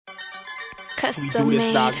We do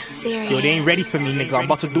this, dog. Yo, they ain't ready for me, nigga. I'm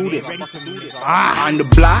about to do this. On the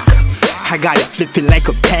block, I got it flipping like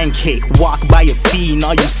a pancake. Walk by your feet and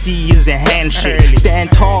all you see is a handshake.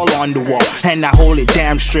 Stand tall on the wall and I hold it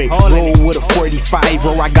damn straight. Roll with a 45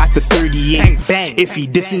 or I got the 38. If he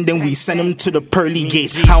dissing, then we send him to the pearly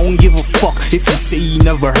gates. I don't give a fuck if he say he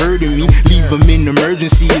never heard of me. Leave him in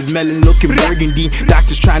emergency, his melon looking burgundy.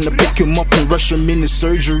 Doctors trying to pick him up and rush him into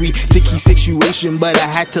surgery. Sticky situation, but I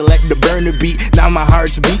had to let the burner beat. Now my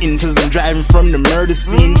heart's beating cause I'm driving from the murder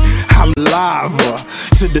scene. I'm lava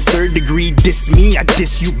to the third degree. Diss me, I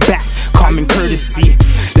diss you back. Common courtesy.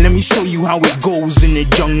 Let me show you how it goes in the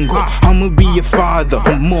jungle. I'ma be your father,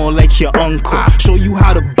 I'm more like your uncle. Show you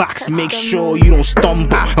how to box, make sure you don't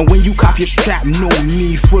stumble. And when you cop your strap, no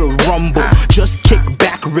need for a rumble. Just kick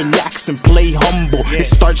back, relax and play humble. It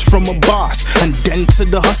starts from a boss and then to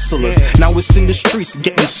the hustlers. Now it's in the streets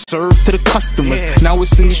getting served to the customers. Now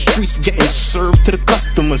it's in the streets getting served to the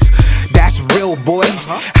customers. That's real, boy.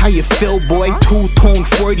 How you feel, boy? Two-tone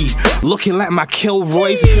 40, looking like my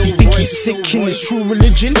Kilroys. You think he's sick in his true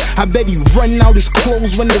religion? I bet he run out his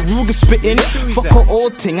clothes when the Ruger spittin'. Fuck a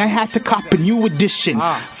old thing, I had to cop a new edition.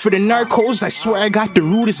 For the narcos, I swear I got the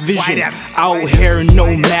rudest vision. Out here,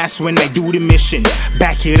 no mask when I do the mission.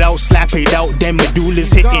 Back it out, slap it out, then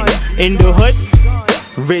medulla's hitting. In the hood,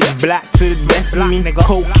 rich black to the death of me.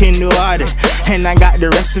 Coke in the water, and I got the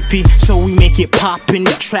recipe. So we make it pop in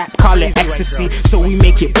the trap, call it ecstasy. So we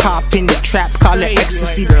make it pop in the trap, call it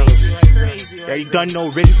ecstasy. Yeah, you done know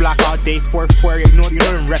Rich Block all day, 4-4. You know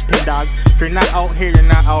I'm reppin', dog. If you're not out here, you're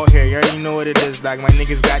not out here. You already know what it is, dog. My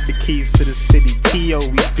niggas got the keys to the city. T.O.,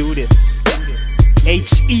 we do this.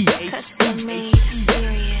 H.E. Custom made.